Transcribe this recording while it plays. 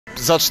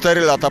za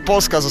 4 lata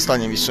Polska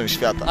zostanie mistrzem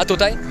świata. A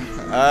tutaj?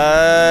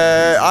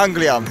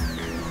 Anglia.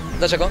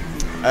 Dlaczego?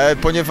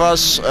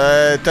 Ponieważ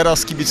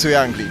teraz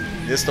kibicuję Anglii.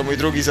 Jest to mój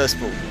drugi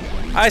zespół.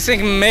 I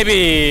think maybe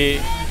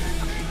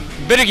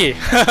Belgia.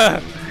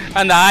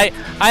 And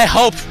I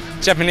hope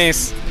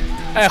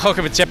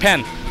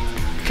Japan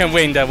can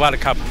win the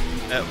World Cup.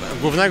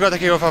 Głównego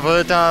takiego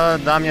faworyta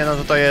dla mnie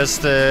to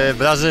jest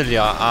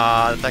Brazylia,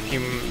 a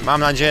takim,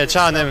 mam nadzieję,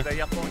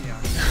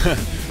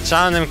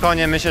 czarnym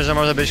koniem myślę, że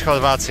może być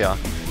Chorwacja.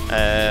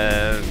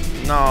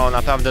 No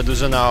naprawdę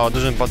drużyna o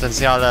dużym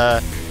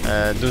potencjale,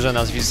 duże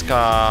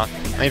nazwiska,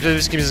 no i przede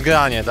wszystkim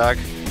zgranie, tak?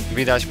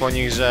 Widać po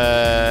nich,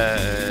 że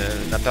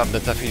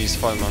naprawdę trafili z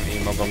formą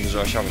i mogą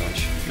dużo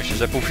osiągnąć. Myślę,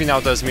 że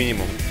półfinał to jest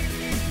minimum.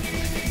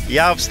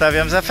 Ja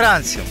obstawiam za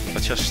Francją,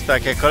 chociaż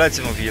tak jak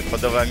koledzy mówili,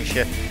 podoba mi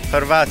się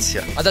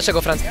Chorwacja. A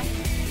dlaczego Francja?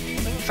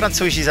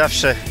 Francuzi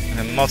zawsze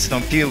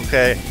mocną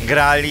piłkę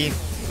grali,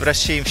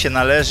 wreszcie im się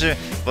należy,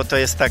 bo to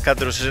jest taka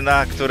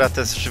drużyna, która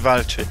też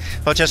walczy.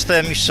 Chociaż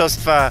te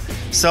mistrzostwa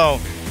są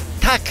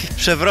tak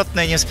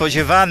przewrotne i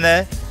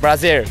niespodziewane.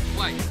 Brazil.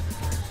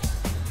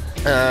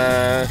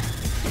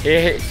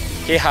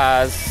 He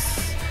has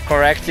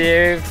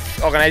corrective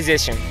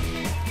organization.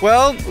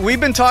 Well, we've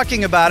been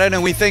talking about it,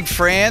 and we think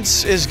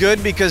France is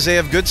good because they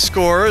have good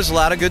scorers, a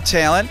lot of good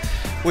talent.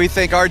 We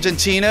think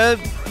Argentina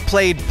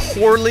played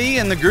poorly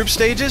in the group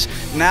stages.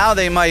 Now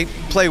they might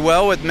play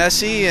well with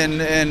Messi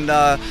and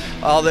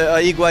all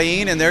the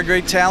Higuain and their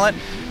great talent.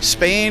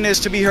 Spain is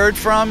to be heard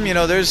from. You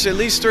know, there's at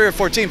least 3 or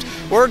 4 teams.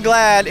 We're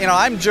glad, you know,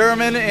 I'm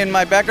German in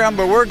my background,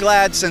 but we're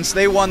glad since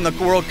they won the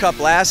World Cup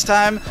last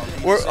time,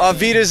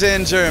 Vita's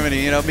in Germany,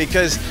 you know,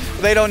 because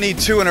they don't need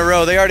 2 in a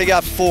row. They already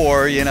got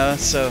 4, you know,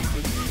 so.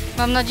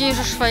 Mam nadzieję,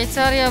 że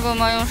Szwajcaria, bo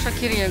mają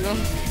Shakiriego.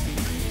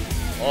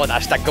 O,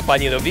 aż tak go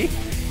pani lubi?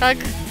 Tak?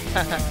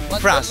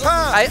 France.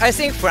 I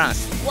think France.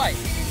 Why?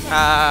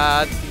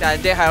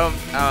 They have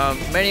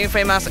many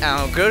famous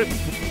and good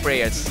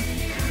players.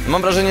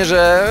 Mam wrażenie,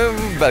 że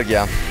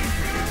Belgia.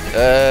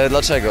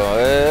 Dlaczego?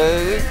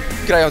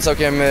 Grają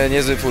całkiem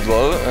niezły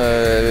futbol,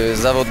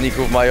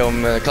 zawodników mają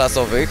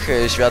klasowych,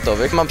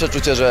 światowych. Mam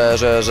przeczucie,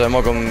 że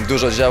mogą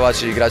dużo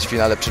działać i grać w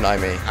finale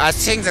przynajmniej. I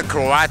think the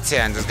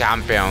Croatian is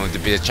champion to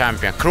be the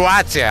champion.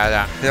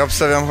 Croatia. Ja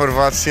obstawiam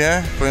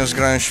Chorwację, ponieważ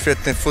grają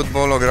świetny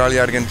futbol, ograli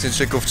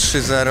Argentyńczyków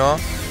 3-0.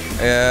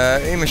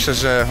 I myślę,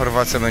 że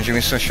Chorwacja będzie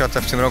mistrzem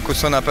świata w tym roku,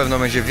 co na pewno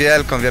będzie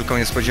wielką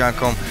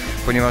niespodzianką,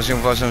 ponieważ nie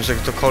uważam, że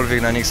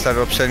ktokolwiek na nich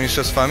stawiał przed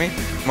mistrzostwami,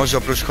 może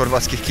oprócz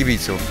chorwackich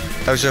kibiców.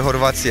 Także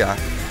Chorwacja.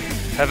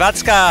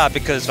 Chorwacka,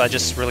 because they're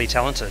just really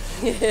talented.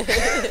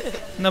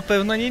 Na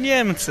pewno nie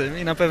Niemcy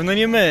i na pewno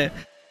nie my.